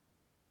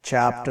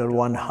Chapter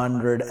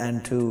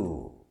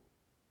 102.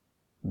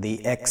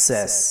 The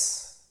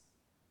Excess.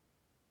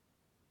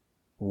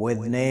 With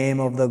name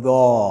of the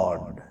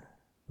God,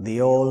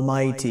 the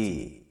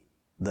Almighty,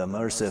 the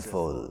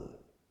Merciful.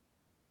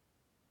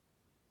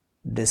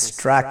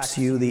 Distracts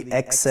you the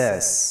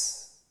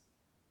excess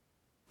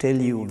till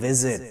you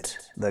visit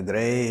the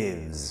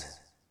graves.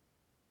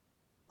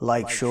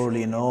 Like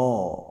surely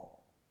know,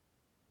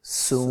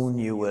 soon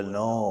you will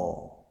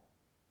know.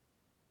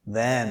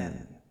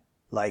 Then,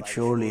 like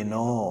surely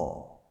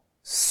know,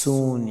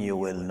 soon you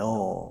will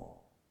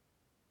know.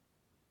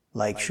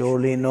 Like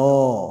surely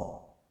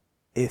know,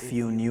 if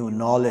you knew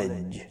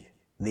knowledge,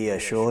 the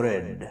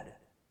assured,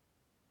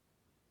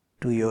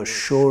 to your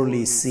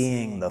surely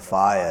seeing the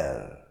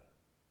fire.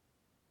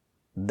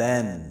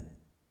 Then,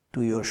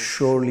 to your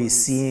surely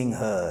seeing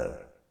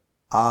her,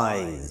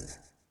 eyes,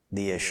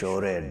 the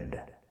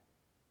assured.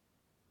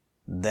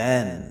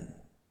 Then,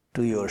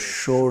 to your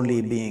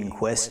surely being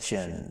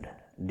questioned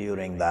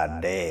during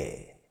that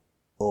day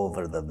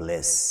over the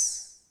bliss.